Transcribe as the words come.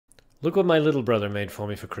Look what my little brother made for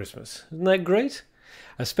me for Christmas. Isn't that great?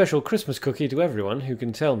 A special Christmas cookie to everyone who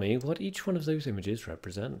can tell me what each one of those images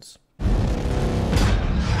represents.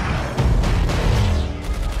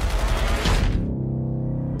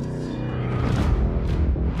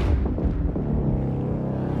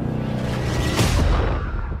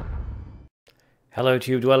 Hello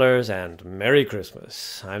Tube Dwellers and Merry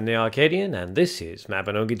Christmas. I'm the Arcadean and this is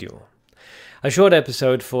Mabinogi Duel. A short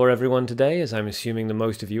episode for everyone today, as I'm assuming that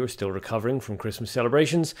most of you are still recovering from Christmas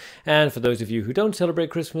celebrations, and for those of you who don't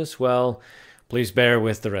celebrate Christmas, well, please bear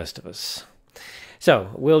with the rest of us.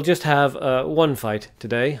 So, we'll just have one fight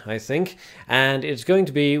today, I think, and it's going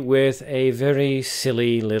to be with a very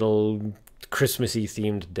silly little Christmassy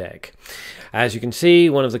themed deck. As you can see,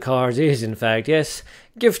 one of the cards is, in fact, yes,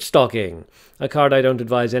 Gift Stocking. A card I don't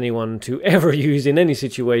advise anyone to ever use in any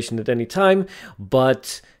situation at any time,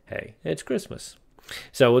 but hey, it's Christmas.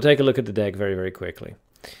 So we'll take a look at the deck very, very quickly.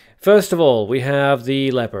 First of all, we have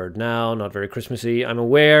the leopard. Now, not very Christmassy, I'm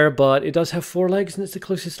aware, but it does have 4 legs, and it's the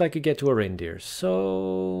closest I could get to a reindeer.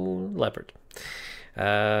 So, leopard.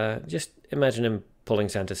 Just imagine him pulling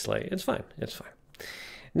Santa's sleigh. It's fine, it's fine.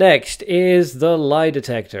 Next is the lie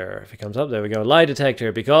detector. If it comes up, there we go. Lie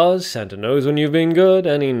detector, because Santa knows when you've been good,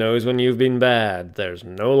 and he knows when you've been bad. There's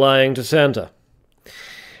no lying to Santa.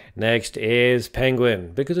 Next is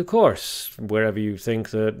penguin, because of course, wherever you think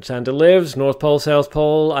that Santa lives, North Pole, South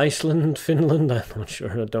Pole, Iceland, Finland, I'm not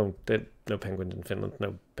sure, no penguins in Finland,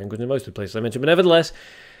 no penguins in most of the places I mentioned, but nevertheless,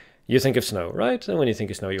 you think of snow, right? And when you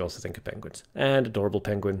think of snow, you also think of penguins. And adorable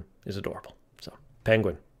penguin is adorable, so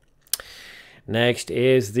penguin. Next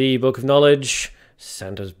is the Book of Knowledge,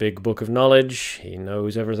 Santa's big Book of Knowledge. He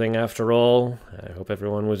knows everything after all. I hope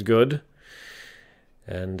everyone was good.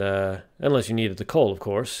 And unless you needed the coal, of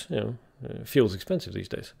course, you know, fuel's expensive these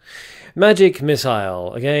days. Magic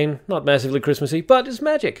Missile. Again, not massively Christmassy, but it's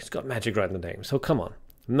magic. It's got magic right in the name, so come on.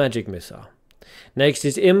 Magic Missile. Next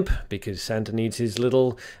is Imp, because Santa needs his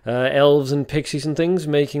little elves and pixies and things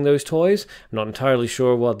making those toys. I'm not entirely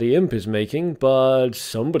sure what the Imp is making, but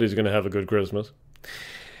somebody's going to have a good Christmas.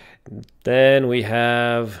 Then we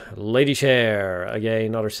have Lady Cher.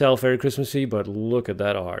 Again, not herself very Christmassy, but look at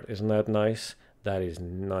that art. Isn't that nice? That is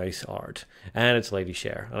nice art. And it's Lady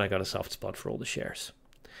Cher, and I got a soft spot for all the shares.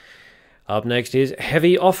 Up next is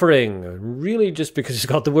Heavy Offering. Really, just because it's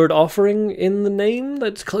got the word offering in the name,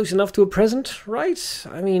 that's close enough to a present, right?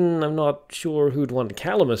 I mean, I'm not sure who'd want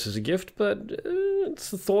Calamus as a gift, but it's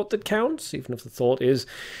the thought that counts, even if the thought is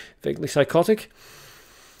vaguely psychotic.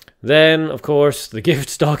 Then, of course, the Gift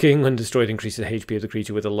Stocking. When destroyed, increases the HP of the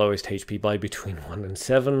creature with the lowest HP by between 1 and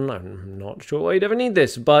 7. I'm not sure why you'd ever need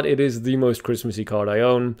this, but it is the most Christmassy card I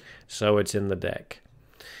own, so it's in the deck.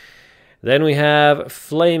 Then we have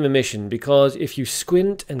Flame Emission, because if you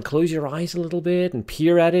squint and close your eyes a little bit and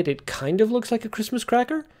peer at it, it kind of looks like a Christmas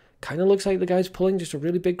cracker. Kind of looks like the guy's pulling just a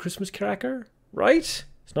really big Christmas cracker, right?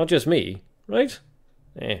 It's not just me, right?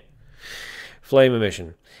 Flame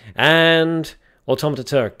Emission. And Automata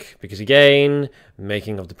Turk, because again,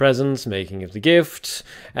 making of the presents, making of the gifts,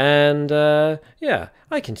 and yeah,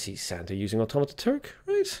 I can see Santa using Automata Turk,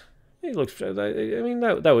 right? He looks, I mean,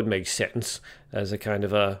 that would make sense as a kind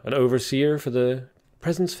of an overseer for the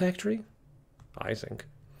presents factory, I think.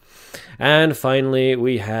 And finally,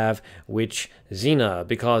 we have Witch Xena,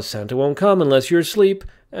 because Santa won't come unless you're asleep,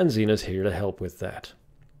 and Xena's here to help with that.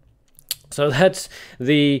 So that's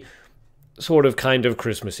the sort of kind of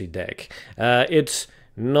Christmassy deck. It's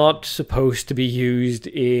not supposed to be used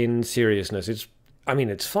in seriousness. I mean,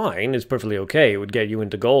 it's fine. It's perfectly okay. It would get you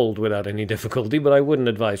into gold without any difficulty, but I wouldn't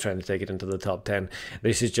advise trying to take it into the top 10.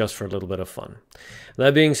 This is just for a little bit of fun.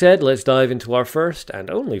 That being said, let's dive into our first and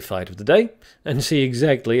only fight of the day and see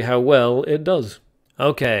exactly how well it does.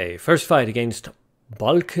 Okay, first fight against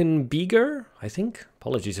Balkenbieger, I think.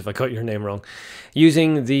 Apologies if I got your name wrong.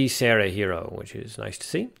 Using the Sarah hero, which is nice to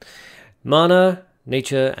see. Mana,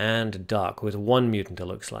 Nature, and Dark, with 1 mutant it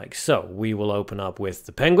looks like. So, we will open up with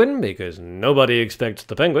the penguin, because nobody expects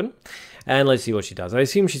the penguin. And let's see what she does. I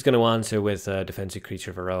assume she's going to answer with a defensive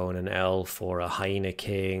creature of her own, an elf, or a hyena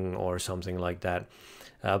king, or something like that.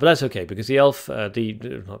 But that's okay, because the elf, not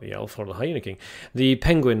the elf, or the hyena king, the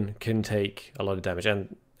penguin can take a lot of damage.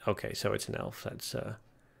 And, okay, so it's an elf. That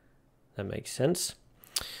makes sense.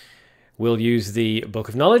 We'll use the Book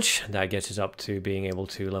of Knowledge. That gets us up to being able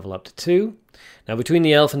to level up to 2. Now, between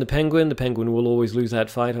the elf and the penguin will always lose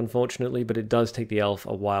that fight, unfortunately, but it does take the elf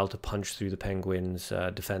a while to punch through the penguin's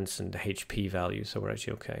defense and HP value, so we're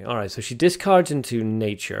actually okay. All right, so she discards into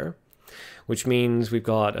Nature, which means we've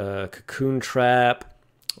got a Cocoon Trap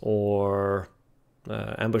or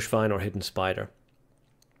Ambush Vine or Hidden Spider.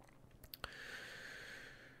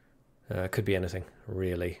 Could be anything,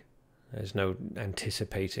 really. There's no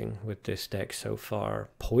anticipating with this deck so far.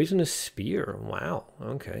 Poisonous Spear. Wow.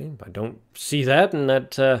 Okay. I don't see that, and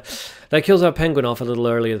that kills our Penguin off a little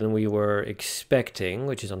earlier than we were expecting,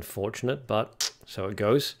 which is unfortunate, but so it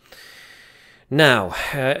goes. Now,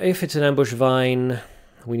 if it's an Ambush Vine,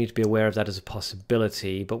 we need to be aware of that as a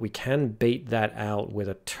possibility, but we can bait that out with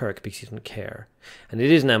a Turk because he doesn't care. And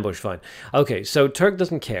it is an Ambush Vine. Okay, so Turk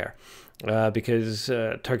doesn't care because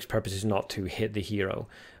Turk's purpose is not to hit the hero.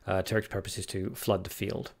 Turk's purpose is to flood the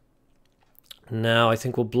field. Now, I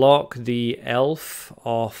think we'll block the Elf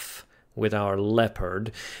off with our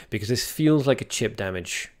Leopard, because this feels like a chip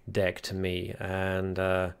damage deck to me, and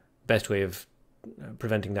best way of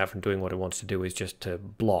preventing that from doing what it wants to do is just to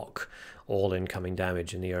block all incoming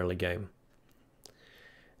damage in the early game.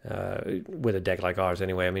 With a deck like ours,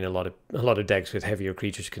 anyway. I mean, a lot of decks with heavier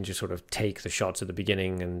creatures can just sort of take the shots at the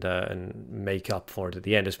beginning and make up for it at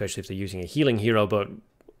the end, especially if they're using a healing hero, but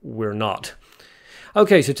we're not.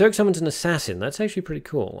 Okay, so Turk summons an Assassin. That's actually pretty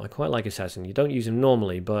cool. I quite like Assassin. You don't use him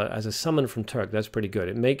normally, but as a summon from Turk, that's pretty good.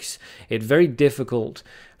 It makes it very difficult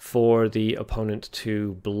for the opponent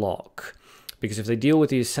to block, because if they deal with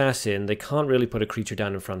the Assassin, they can't really put a creature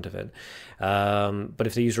down in front of it. But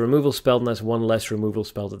if they use a removal spell, then that's one less removal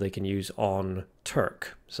spell that they can use on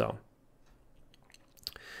Turk. So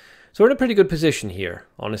we're in a pretty good position here,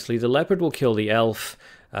 honestly. The Leopard will kill the Elf.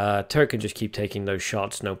 Turk can just keep taking those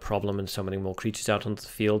shots, no problem, and summoning more creatures out onto the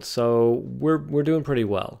field. So we're doing pretty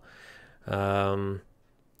well. And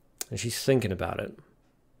she's thinking about it.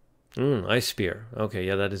 Ice Spear. Okay,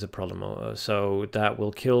 yeah, that is a problem. So that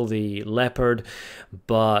will kill the Leopard,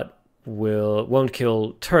 but won't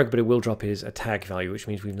kill Turk, but it will drop his attack value, which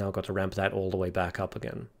means we've now got to ramp that all the way back up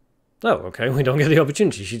again. Oh, okay, we don't get the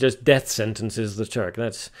opportunity. She just death sentences the Turk.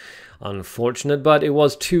 That's unfortunate, but it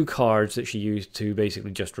was 2 cards that she used to basically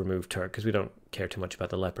just remove Turk, because we don't care too much about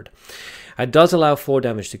the Leopard. It does allow 4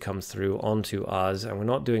 damage to come through onto us, and we're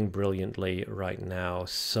not doing brilliantly right now,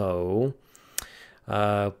 so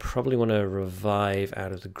probably want to revive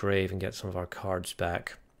out of the grave and get some of our cards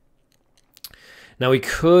back. Now, we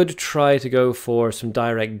could try to go for some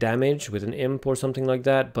direct damage with an Imp or something like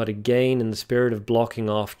that, but again, in the spirit of blocking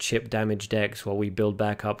off chip damage decks while we build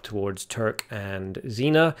back up towards Turk and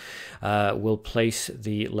Xena, we'll place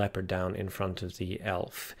the Leopard down in front of the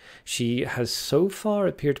Elf. She has so far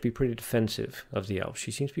appeared to be pretty defensive of the Elf.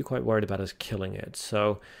 She seems to be quite worried about us killing it,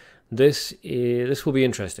 so this will be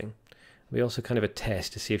interesting. We also kind of a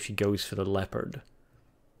test to see if she goes for the Leopard.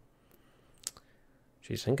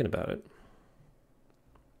 She's thinking about it.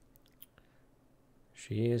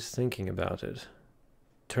 She is thinking about it.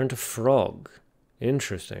 Turn to Frog.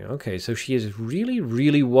 Interesting. Okay, so she is really,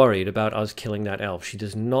 really worried about us killing that Elf. She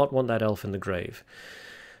does not want that Elf in the grave.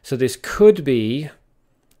 So this could be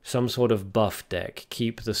some sort of buff deck.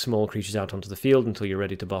 Keep the small creatures out onto the field until you're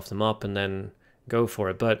ready to buff them up, and then go for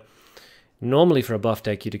it. But normally for a buff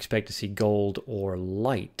deck, you'd expect to see gold or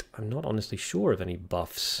light. I'm not honestly sure of any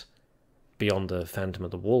buffs beyond the Phantom of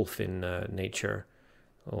the Wolf in nature,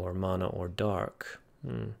 or mana, or dark.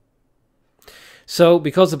 So,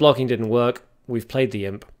 because the blocking didn't work, we've played the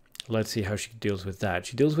Imp. Let's see how she deals with that.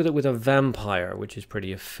 She deals with it with a Vampire, which is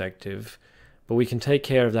pretty effective. But we can take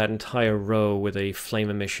care of that entire row with a Flame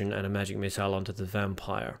Emission and a Magic Missile onto the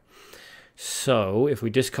Vampire. So, if we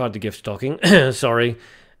discard the Gift Stocking, sorry,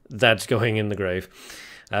 that's going in the grave.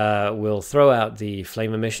 We'll throw out the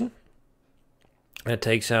Flame Emission. That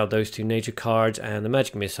takes out those 2 nature cards, and the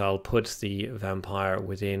Magic Missile puts the Vampire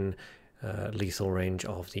within lethal range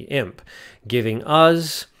of the Imp, giving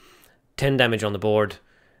us 10 damage on the board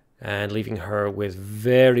and leaving her with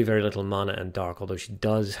very, very little mana and dark, although she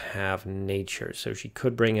does have nature, so she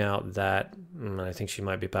could bring out that, I think she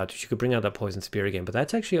might be about to, she could bring out that Poison Spear again, but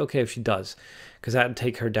that's actually okay if she does, because that would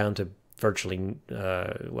take her down to virtually,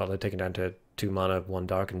 well, they're taken down to 2 mana, 1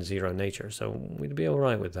 dark, and 0 nature, so we'd be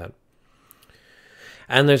alright with that.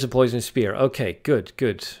 And there's a Poison Spear. Okay, good,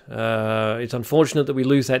 good. It's unfortunate that we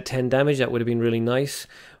lose that 10 damage. That would have been really nice.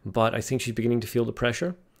 But I think she's beginning to feel the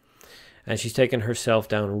pressure. And she's taken herself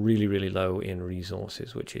down really, really low in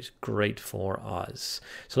resources, which is great for us.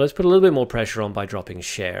 So let's put a little bit more pressure on by dropping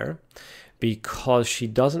Share, because she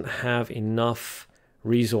doesn't have enough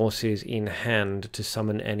resources in hand to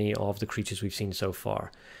summon any of the creatures we've seen so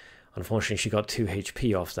far. Unfortunately, she got 2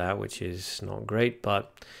 HP off that, which is not great,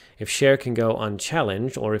 but if Cher can go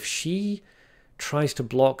unchallenged, or if she tries to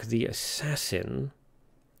block the Assassin,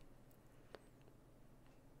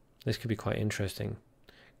 this could be quite interesting.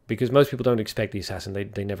 Because most people don't expect the Assassin,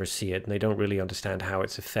 they never see it, and they don't really understand how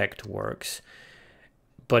its effect works.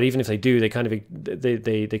 but even if they do, they kind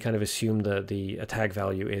of assume that the attack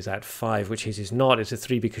value is at 5, which is not. It's a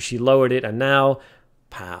 3 because she lowered it, and now,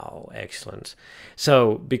 pow, excellent.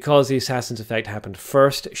 So because the assassin's effect happened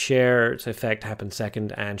first, Cher's effect happened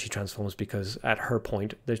second, and she transforms because at her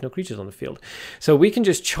point there's no creatures on the field. So we can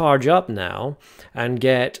just charge up now and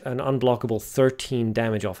get an unblockable 13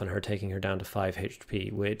 damage off on her, taking her down to 5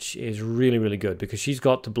 HP, which is really, really good because she's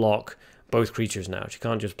got to block both creatures now. She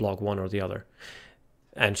can't just block one or the other.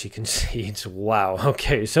 And she concedes. Wow.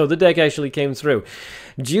 Okay, so the deck actually came through,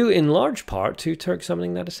 due in large part to Turk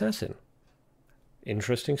summoning that assassin.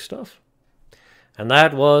 Interesting stuff. And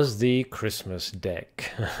that was the Christmas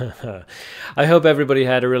deck. I hope everybody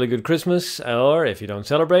had a really good Christmas, or if you don't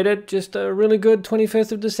celebrate it, just a really good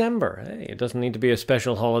 25th of December. Hey, it doesn't need to be a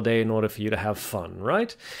special holiday in order for you to have fun,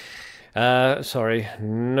 right? Sorry,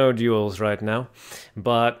 no duels right now,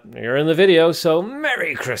 but you're in the video, so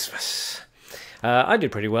Merry Christmas! I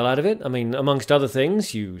did pretty well out of it. I mean, amongst other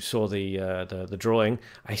things, you saw the drawing.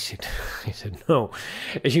 I said no.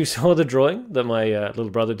 You saw the drawing that my little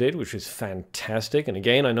brother did, which was fantastic. And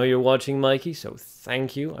again, I know you're watching, Mikey, so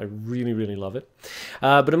thank you. I really, really love it.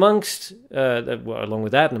 But amongst, along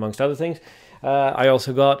with that and amongst other things, I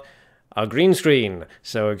also got a green screen.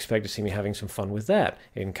 So expect to see me having some fun with that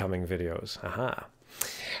in coming videos. Aha.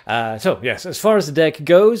 So yes, as far as the deck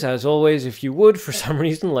goes, as always, if you would for some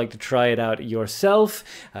reason like to try it out yourself,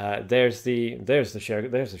 there's the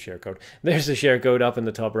share code up in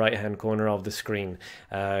the top right hand corner of the screen.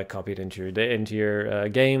 Copy it into your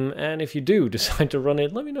game, and if you do decide to run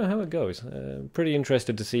it, let me know how it goes. Pretty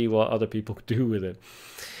interested to see what other people do with it.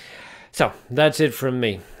 So, that's it from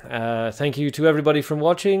me. Thank you to everybody for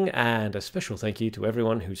watching, and a special thank you to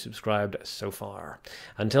everyone who subscribed so far.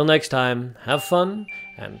 Until next time, have fun,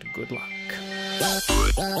 and good luck.